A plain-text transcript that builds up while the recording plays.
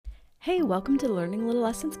Hey, welcome to Learning Little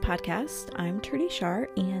Lessons podcast. I'm Trudy Shar,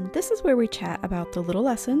 and this is where we chat about the little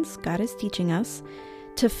lessons God is teaching us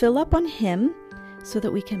to fill up on Him so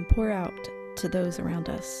that we can pour out to those around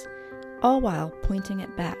us, all while pointing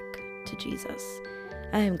it back to Jesus.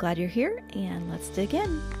 I am glad you're here, and let's dig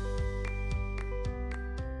in.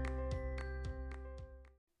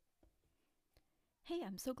 Hey,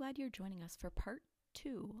 I'm so glad you're joining us for part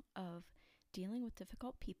 2 of Dealing with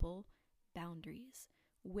Difficult People, Boundaries,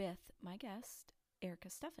 with my guest, Erica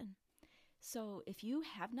Steffen. So if you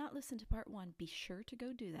have not listened to part 1, be sure to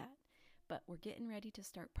go do that. But we're getting ready to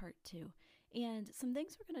start part 2. And some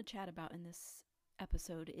things we're going to chat about in this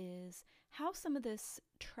episode is how some of this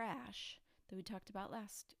trash that we talked about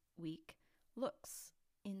last week looks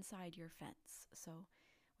inside your fence. So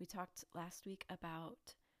we talked last week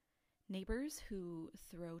about neighbors who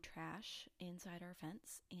throw trash inside our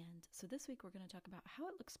fence. And so this week we're going to talk about how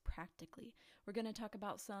it looks practically. We're going to talk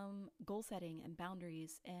about some goal setting and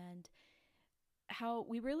boundaries and how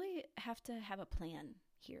we really have to have a plan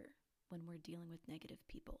here when we're dealing with negative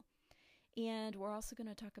people. And we're also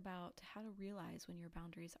going to talk about how to realize when your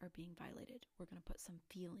boundaries are being violated. We're going to put some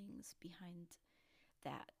feelings behind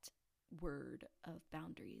that word of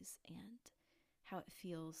boundaries and how it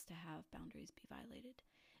feels to have boundaries be violated.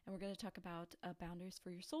 And we're going to talk about Boundaries for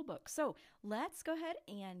Your Soul book. So let's go ahead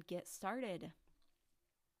and get started.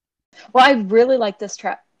 Well, I really like this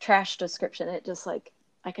trash description. It just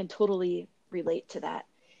I can totally relate to that.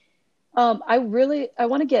 I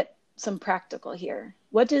want to get some practical here.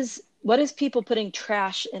 What does people putting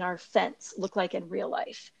trash in our fence look like in real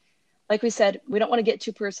life? Like we said, we don't want to get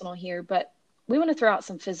too personal here, but we want to throw out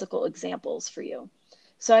some physical examples for you.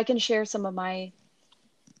 So I can share some of my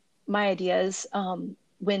ideas.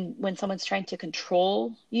 When someone's trying to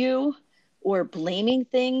control you or blaming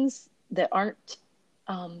things that aren't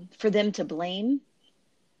for them to blame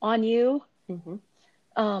on you,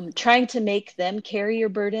 trying to make them carry your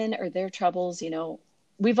burden or their troubles.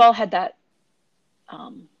 We've all had that.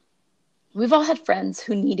 We've all had friends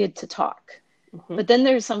who needed to talk, but then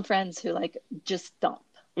there's some friends who just dump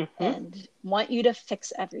and want you to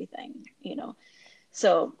fix everything,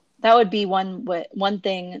 So that would be one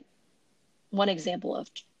example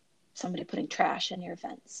of somebody putting trash in your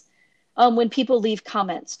fence. When people leave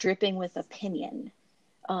comments dripping with opinion,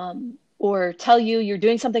 or tell you you're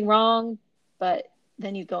doing something wrong, but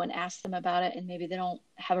then you go and ask them about it and maybe they don't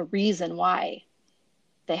have a reason why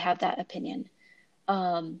they have that opinion.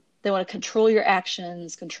 They want to control your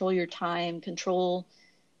actions, control your time, control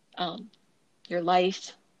your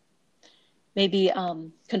life. Maybe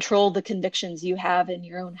control the convictions you have in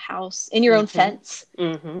your own house, in your own fence.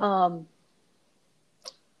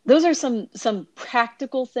 Those are some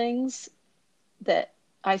practical things that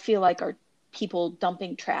I feel like are people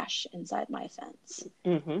dumping trash inside my fence.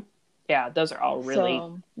 Yeah, those are all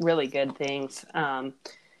really good things. And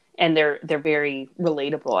they're very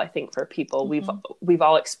relatable, I think, for people. We've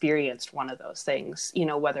all experienced one of those things,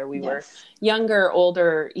 whether we were younger,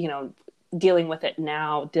 older, dealing with it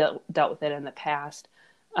now, dealt with it in the past.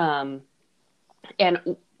 And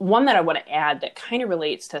one that I want to add that kind of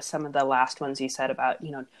relates to some of the last ones you said about,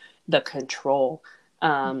 the control,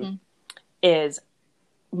 is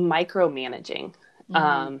micromanaging.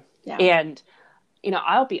 And,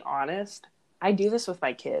 I'll be honest, I do this with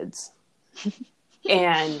my kids.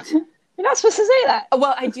 And you're not supposed to say that.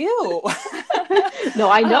 Well, I do. No,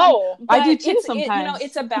 I know. I do too sometimes.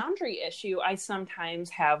 It's a boundary issue I sometimes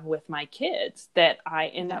have with my kids that I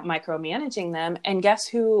end up micromanaging them. And guess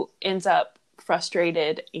who ends up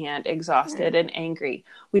frustrated and exhausted and angry?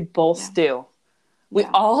 We both do. We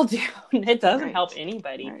all do. And it doesn't help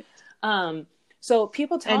anybody. Right. So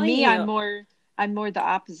people telling me, you... I'm more the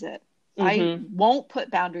opposite. I won't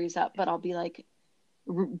put boundaries up, but I'll be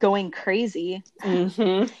going crazy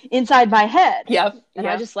inside my head. And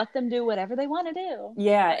I just let them do whatever they want to do.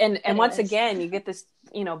 Yeah. And once again, you get this,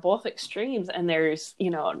 both extremes, and there's,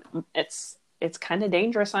 it's kind of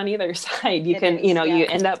dangerous on either side. You you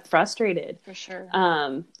end up frustrated. For sure.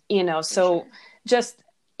 Just,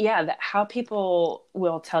 how people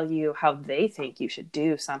will tell you how they think you should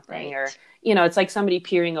do something, or, it's like somebody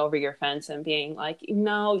peering over your fence and being like,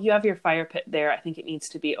 no, you have your fire pit there. I think it needs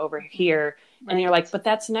to be over here. Right. And you're like, but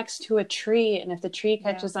that's next to a tree. And if the tree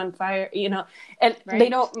catches on fire, and they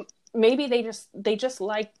don't, maybe they just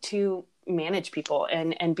like to manage people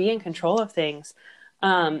and be in control of things.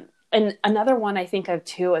 And another one I think of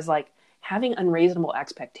too is having unreasonable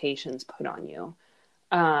expectations put on you.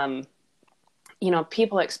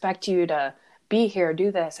 People expect you to be here,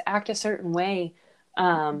 do this, act a certain way.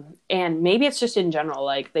 And maybe it's just in general,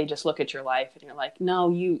 they just look at your life and you're like, no,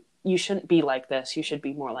 you shouldn't be like this. You should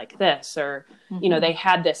be more like this. Or, you know, they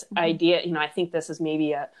had this idea, you know, I think this is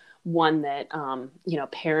maybe one that, you know,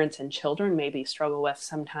 parents and children maybe struggle with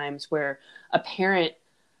sometimes, where a parent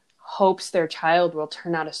hopes their child will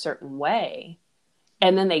turn out a certain way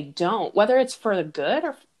and then they don't, whether it's for the good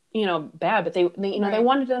or, you know, bad, but they you know, they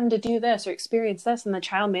wanted them to do this or experience this, and the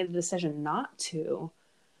child made the decision not to.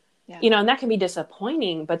 You know, and that can be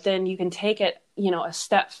disappointing, but then you can take it, you know, a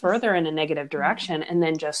step further in a negative direction and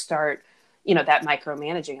then just start, you know, that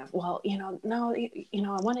micromanaging of, well, you know, no, you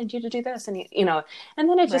know, I wanted you to do this. And, you know, and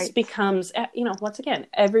then it just becomes, you know, once again,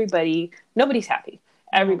 nobody's happy.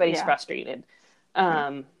 Everybody's frustrated.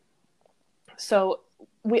 So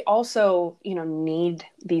we also, you know, need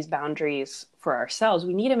these boundaries for ourselves.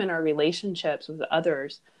 We need them in our relationships with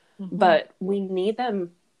others, but we need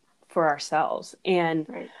them for ourselves.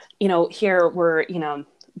 And, you know, here we're, you know,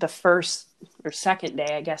 the first or second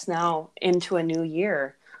day, I guess now, into a new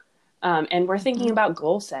year. And we're thinking about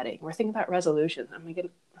goal setting. We're thinking about resolutions. I mean,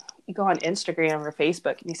 you go on Instagram or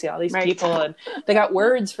Facebook and you see all these people and they got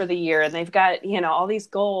words for the year and they've got, you know, all these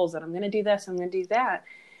goals and I'm going to do this, I'm going to do that.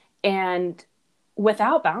 And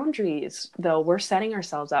without boundaries, though, we're setting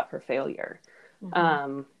ourselves up for failure.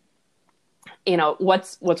 You know,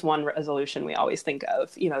 what's one resolution we always think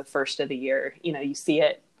of, you know, the first of the year, you know, you see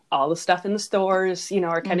it, all the stuff in the stores, you know,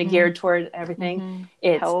 are kind of geared toward everything.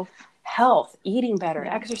 It's health, eating better,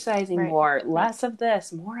 exercising more, less of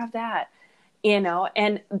this, more of that, you know.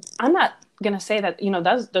 And I'm not going to say that, you know,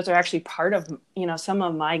 those are actually part of, you know, some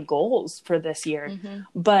of my goals for this year,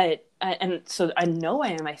 but, and so I know why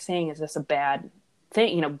am I saying, is this a bad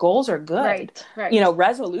thing? You know, goals are good, you know,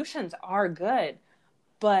 resolutions are good,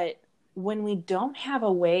 but when we don't have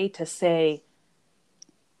a way to say,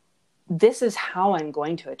 this is how I'm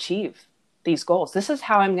going to achieve these goals, this is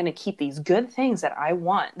how I'm going to keep these good things that I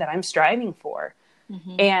want, that I'm striving for,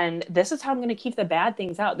 and this is how I'm going to keep the bad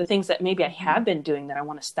things out, the things that maybe I have been doing that I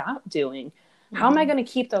want to stop doing. How am I going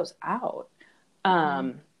to keep those out?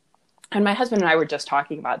 And my husband and I were just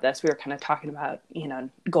talking about this. We were kind of talking about, you know,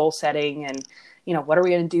 goal setting and, you know, what are we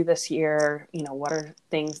going to do this year? You know, what are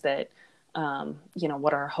things that, you know,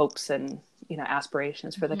 what are our hopes and, you know,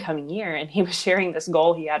 aspirations for the coming year? And he was sharing this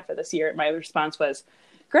goal he had for this year. And my response was,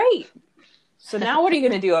 great. So now what are you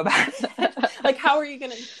going to do about it? Like, how are you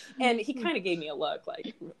going to, and he kind of gave me a look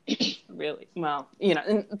like, really? Well, you know,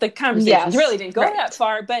 and the conversation really didn't go that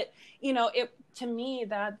far, but, you know, to me,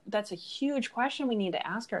 that's a huge question we need to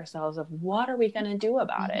ask ourselves of what are we going to do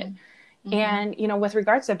about it? And, you know, with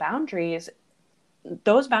regards to boundaries,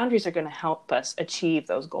 those boundaries are going to help us achieve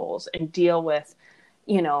those goals and deal with,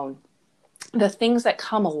 you know, the things that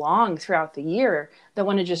come along throughout the year that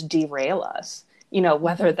want to just derail us, you know,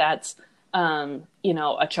 whether that's, you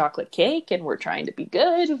know, a chocolate cake and we're trying to be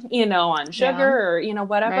good, you know, on sugar or, you know,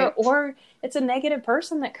 whatever, or it's a negative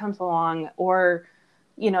person that comes along or,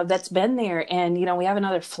 you know, that's been there and, you know, we have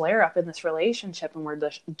another flare up in this relationship and we're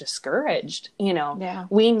discouraged, you know,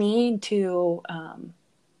 we need to,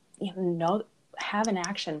 you know, have an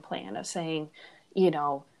action plan of saying, you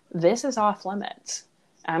know, this is off limits.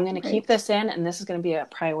 I'm going to keep this in and this is going to be a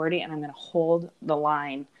priority and I'm going to hold the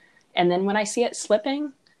line. And then when I see it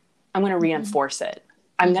slipping, I'm going to reinforce it.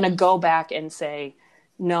 I'm going to go back and say,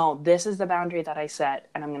 no, this is the boundary that I set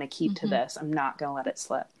and I'm going to keep to this. I'm not going to let it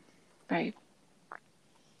slip. Right.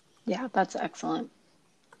 Yeah, that's excellent.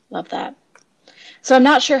 Love that. So I'm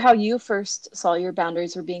not sure how you first saw your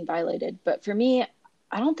boundaries were being violated, but for me,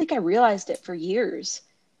 I don't think I realized it for years,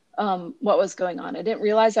 what was going on. I didn't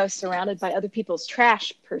realize I was surrounded by other people's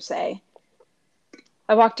trash, per se.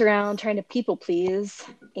 I walked around trying to people please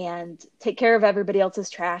and take care of everybody else's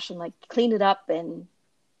trash and like clean it up. And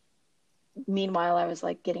meanwhile, I was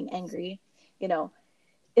like getting angry. You know,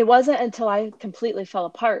 it wasn't until I completely fell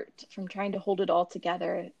apart from trying to hold it all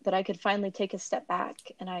together that I could finally take a step back.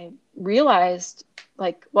 And I realized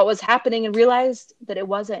like what was happening and realized that it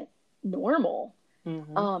wasn't normal.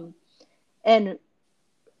 And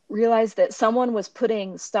realized that someone was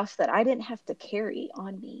putting stuff that I didn't have to carry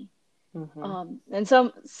on me. And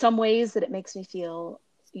some ways that it makes me feel,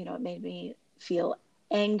 you know, it made me feel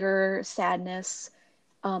anger, sadness,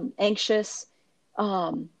 anxious.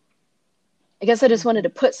 I guess I just wanted to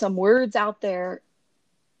put some words out there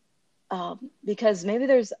because maybe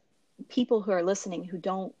there's people who are listening who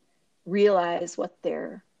don't realize what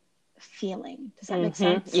they're feeling. Does that make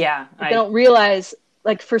sense? Yeah. Like they don't realize,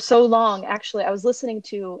 like for so long, actually, I was listening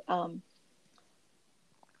to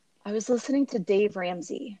Dave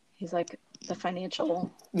Ramsey. He's like the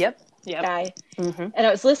financial guy. And I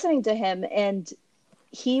was listening to him and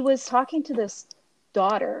he was talking to this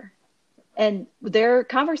daughter And their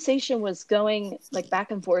conversation was going like back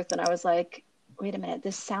and forth. And I was like, wait a minute,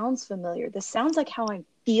 this sounds familiar. This sounds like how I'm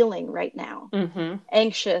feeling right now. Mm-hmm.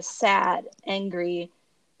 Anxious, sad, angry.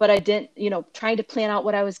 But I didn't, trying to plan out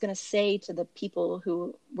what I was going to say to the people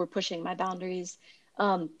who were pushing my boundaries,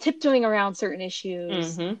 tiptoeing around certain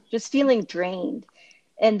issues, Mm-hmm. just feeling drained.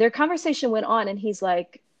 And their conversation went on, and he's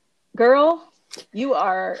like, girl, you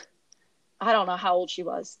are, I don't know how old she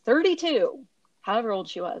was, 32, however old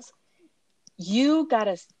she was. You got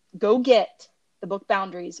to go get the book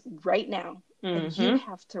Boundaries right now. Mm-hmm. And you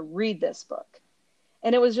have to read this book.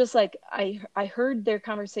 And it was just like, I heard their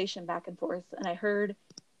conversation back and forth, and I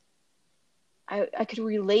could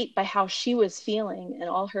relate by how she was feeling, and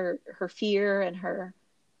all her fear and her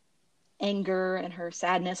anger and her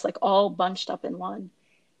sadness, like all bunched up in one.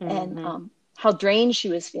 Mm-hmm. And how drained she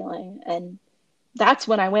was feeling. And that's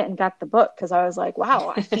when I went and got the book, because I was like,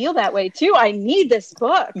 wow, I feel that way too. I need this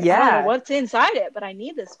book. Yeah. I don't know what's inside it, but I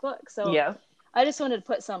need this book. So yeah. I just wanted to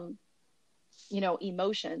put some,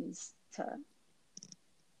 emotions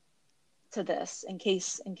to this in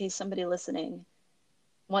case somebody listening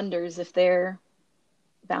wonders if their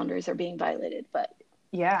boundaries are being violated. But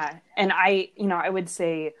yeah. And I would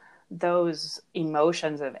say those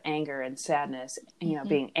emotions of anger and sadness, mm-hmm.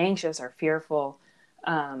 being anxious or fearful,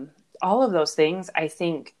 all of those things, I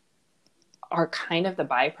think, are kind of the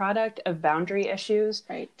byproduct of boundary issues.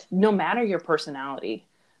 Right. No matter your personality.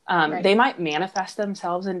 Right. They might manifest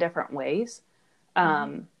themselves in different ways.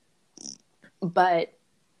 Mm-hmm. But,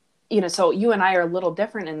 so you and I are a little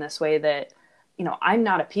different in this way that, I'm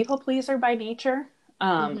not a people pleaser by nature.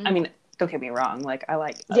 Mm-hmm. I mean, don't get me wrong. Like, I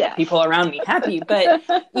like people around me happy, but,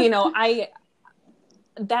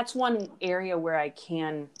 that's one area where I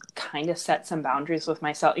can kind of set some boundaries with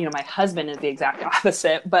myself. My husband is the exact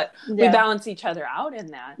opposite, but we balance each other out in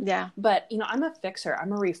that. Yeah. But, I'm a fixer.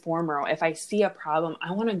 I'm a reformer. If I see a problem,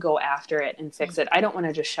 I want to go after it and fix it. I don't want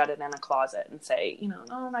to just shut it in a closet and say,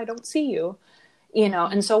 no, I don't see you,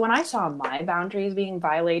 And so when I saw my boundaries being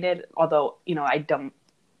violated, although, I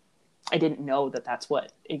didn't know that that's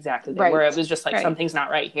what exactly they were. It was just like, something's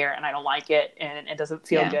not right here and I don't like it and it doesn't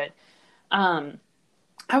feel good.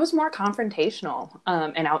 I was more confrontational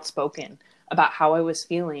and outspoken about how I was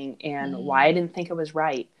feeling and why I didn't think it was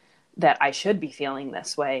right that I should be feeling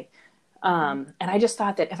this way. And I just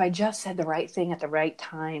thought that if I just said the right thing at the right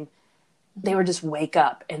time, they would just wake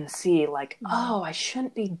up and see like, oh, I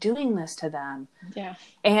shouldn't be doing this to them. Yeah.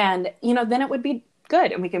 And, then it would be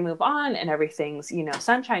good and we can move on and everything's,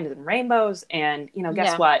 sunshine and rainbows. And,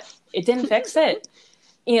 guess what? It didn't fix it.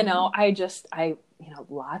 I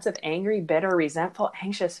lots of angry, bitter, resentful,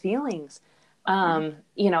 anxious feelings. And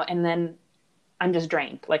then I'm just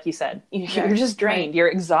drained. Like you said, you're just drained. Right. You're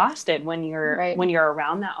exhausted when you're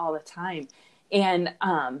around that all the time. And,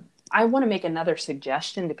 I want to make another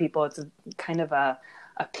suggestion to people. It's kind of a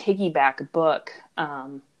piggyback book,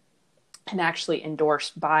 and actually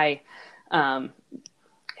endorsed by,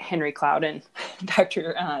 Henry Cloud and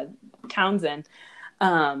Dr. Townsend,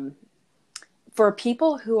 for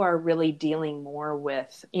people who are really dealing more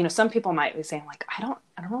with, some people might be saying like, I don't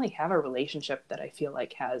really have a relationship that I feel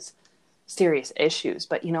like has serious issues,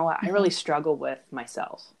 but you know what? I really struggle with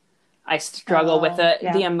myself. I struggle with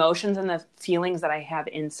the emotions and the feelings that I have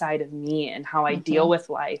inside of me and how I deal with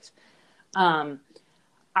life.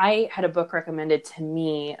 I had a book recommended to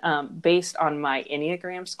me based on my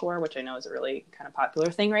Enneagram score, which I know is a really kind of popular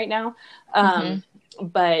thing right now.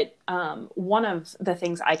 But one of the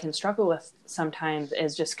things I can struggle with sometimes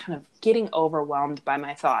is just kind of getting overwhelmed by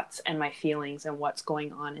my thoughts and my feelings and what's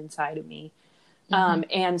going on inside of me.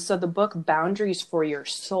 And so the book Boundaries for Your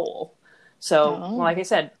Soul. So, like I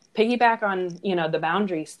said, piggyback on, the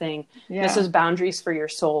boundaries thing. Yeah. This is Boundaries for Your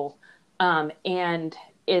Soul. And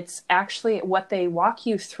it's actually what they walk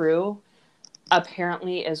you through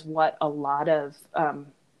apparently is what a lot of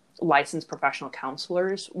licensed professional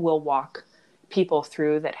counselors will walk people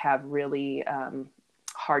through that have really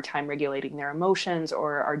hard time regulating their emotions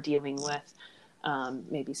or are dealing with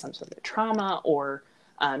maybe some sort of trauma or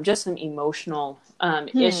just some emotional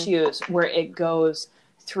issues where it goes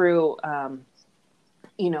through,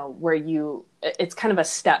 where it's kind of a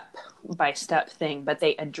step by step thing, but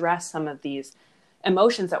they address some of these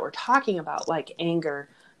emotions that we're talking about, like anger,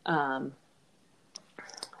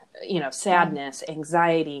 sadness,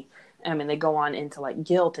 anxiety. I mean, they go on into like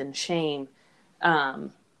guilt and shame,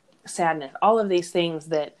 sadness, all of these things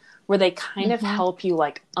where they kind of help you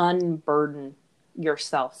like unburden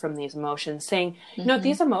yourself from these emotions, saying,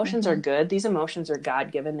 these emotions are good. These emotions are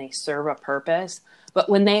God-given. They serve a purpose. But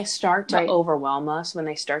when they start to overwhelm us, when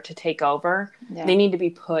they start to take over, they need to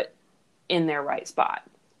be put in their right spot.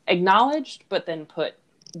 acknowledged, but then put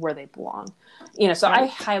where they belong. So I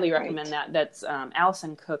highly recommend that. That's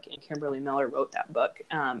Allison Cook and Kimberly Miller wrote that book.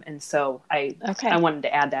 And so I wanted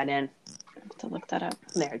to add that in. I have to look that up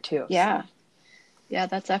there too. Yeah. So. Yeah,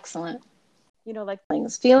 that's excellent. Like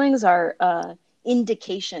feelings are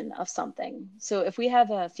indication of something. So if we have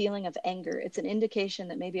a feeling of anger, it's an indication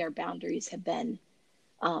that maybe our boundaries have been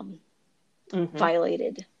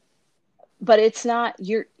violated. But it's not,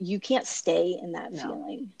 you can't stay in that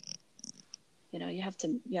feeling. You have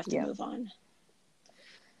to move on.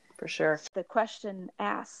 For sure. The question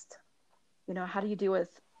asked, how do you deal with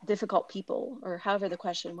difficult people, or however the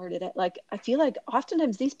question worded it? Like, I feel like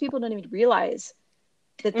oftentimes these people don't even realize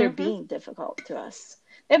that they're being difficult to us.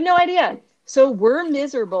 They have no idea. So we're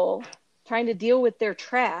miserable trying to deal with their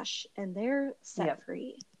trash, and they're set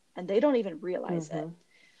free, and they don't even realize it.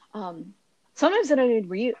 Sometimes they don't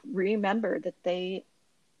even remember that they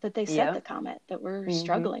said the comment that we're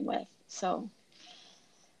struggling with. So,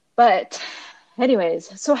 but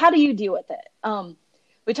anyways, so how do you deal with it?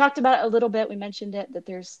 We talked about it a little bit. We mentioned it, that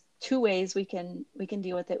there's two ways we can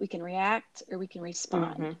deal with it. We can react or we can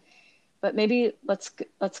respond. But maybe let's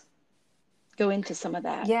go into some of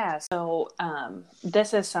that. Yeah. So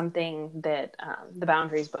this is something that the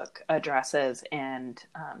Boundaries book addresses. And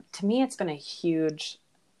to me, it's been a huge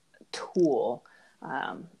tool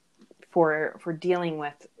for dealing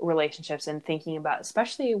with relationships and thinking about,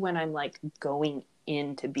 especially when I'm like going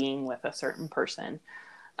into being with a certain person,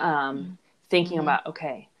 thinking about,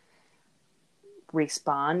 okay,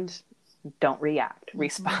 respond, don't react,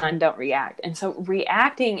 respond, don't react. And so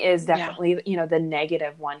reacting is definitely, the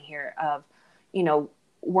negative one here of,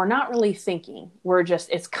 we're not really thinking,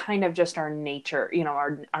 it's kind of just our nature,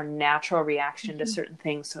 our natural reaction to certain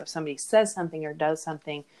things. So if somebody says something or does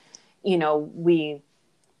something, we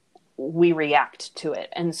react to it.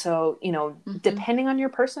 And so, depending on your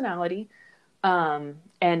personality,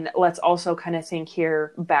 and let's also kind of think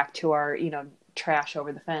here back to our, trash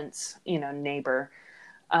over the fence, neighbor,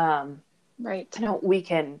 right. We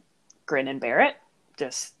can grin and bear it.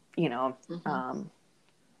 Just,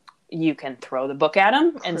 you can throw the book at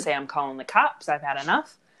them and say, I'm calling the cops. I've had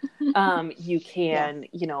enough. You can,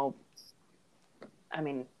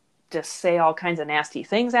 just say all kinds of nasty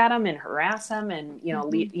things at them and harass them and,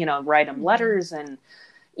 write them letters and,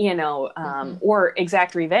 or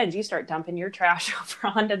exact revenge. You start dumping your trash over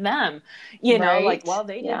onto them, like, well,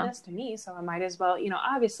 they did this to me, so I might as well,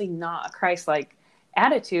 obviously not a Christ-like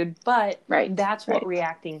attitude, but that's what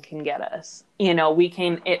reacting can get us. We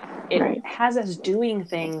can, it has us doing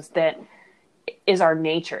things that is our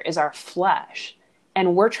nature, is our flesh.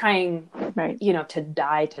 And we're trying, to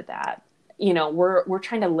die to that. We're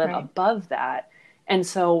trying to live above that. And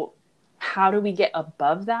so how do we get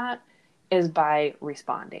above that is by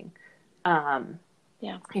responding.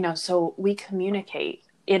 So we communicate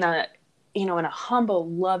in a humble,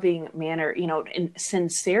 loving manner, in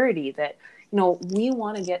sincerity that, we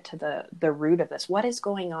want to get to the root of this. What is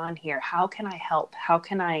going on here? How can I help? How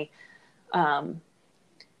can I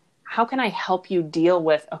help you deal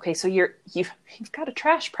with, okay, so you've got a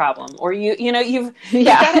trash problem, or you've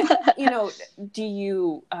got, do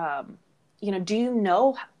you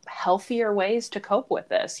know healthier ways to cope with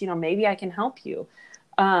this? Maybe I can help you.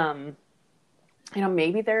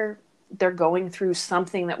 Maybe they're going through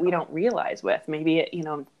something that we don't realize with, maybe,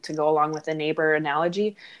 to go along with the neighbor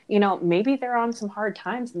analogy, maybe they're on some hard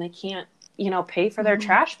times and they can't, pay for their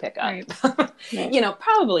trash pickup.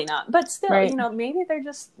 Probably not, but still, maybe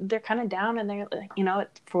they're kind of down and they're,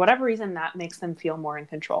 for whatever reason that makes them feel more in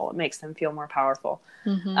control. It makes them feel more powerful.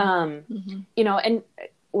 And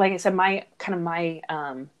like I said, my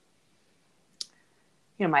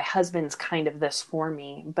husband's kind of this for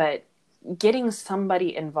me, but getting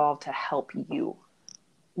somebody involved to help you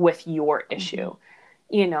with your issue,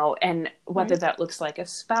 and whether that looks like a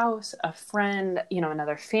spouse, a friend,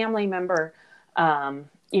 another family member,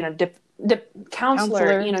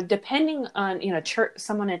 counselor, depending on, church,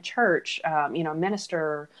 someone at church,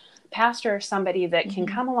 minister, pastor, somebody that can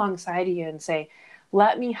come alongside of you and say,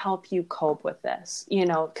 let me help you cope with this,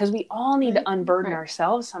 because we all need to unburden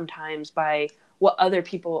ourselves sometimes by what other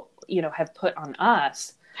people, have put on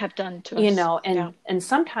us. Have done to us. And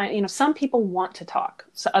sometimes, some people want to talk.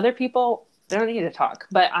 So other people, they don't need to talk,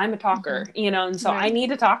 but I'm a talker, and so I need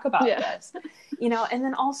to talk about this, and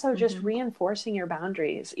then also just reinforcing your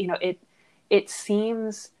boundaries. It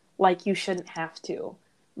seems like you shouldn't have to,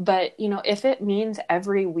 but if it means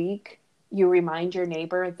every week you remind your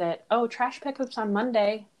neighbor that, oh, trash pickup's on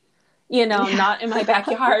Monday, not in my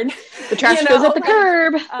backyard. The trash goes at the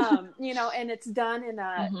curb. And it's done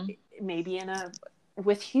in maybe in a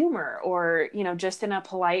with humor, or, you know, just in a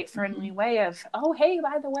polite, friendly way of, oh, hey,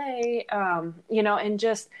 by the way, you know, and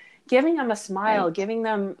just giving them a smile, giving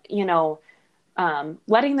them, you know,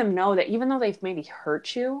 letting them know that even though they've maybe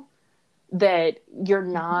hurt you, that you're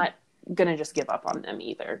not going to just give up on them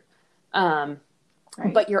either.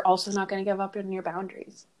 But you're also not going to give up on your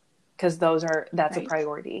boundaries, because that's a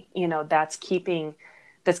priority. You know, that's keeping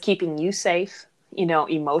you safe, you know,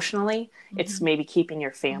 emotionally. It's maybe keeping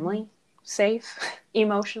your family safe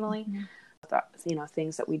emotionally. You know,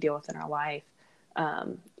 things that we deal with in our life,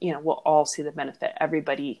 you know, we'll all see the benefit.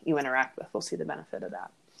 Everybody you interact with will see the benefit of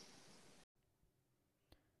that.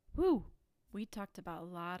 Woo! We talked about a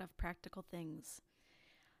lot of practical things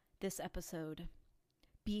this episode.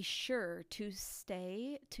 Be sure to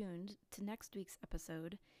stay tuned to next week's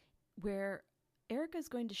episode, where Erica is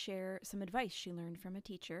going to share some advice she learned from a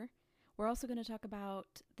teacher. We're also going to talk about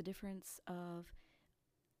the difference of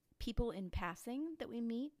people in passing that we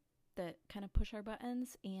meet that kind of push our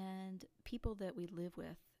buttons, and people that we live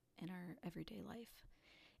with in our everyday life.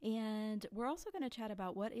 And we're also going to chat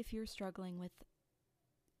about what if you're struggling with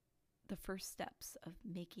the first steps of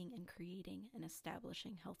making and creating and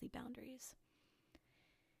establishing healthy boundaries.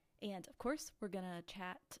 And of course, we're going to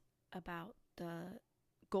chat about the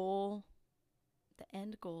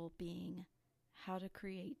end goal being how to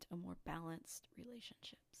create a more balanced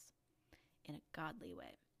relationships in a godly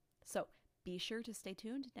way. So be sure to stay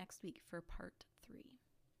tuned next week for part 3.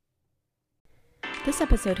 This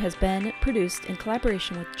episode has been produced in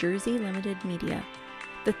collaboration with Jersey Limited Media.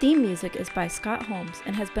 The theme music is by Scott Holmes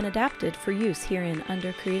and has been adapted for use herein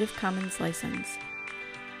under Creative Commons license.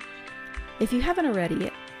 If you haven't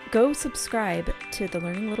already, go subscribe to the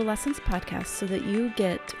Learning Little Lessons podcast so that you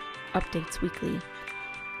get updates weekly.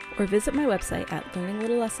 Or visit my website at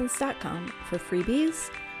learninglittlelessons.com for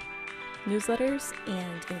freebies, newsletters,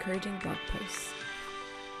 and encouraging blog posts.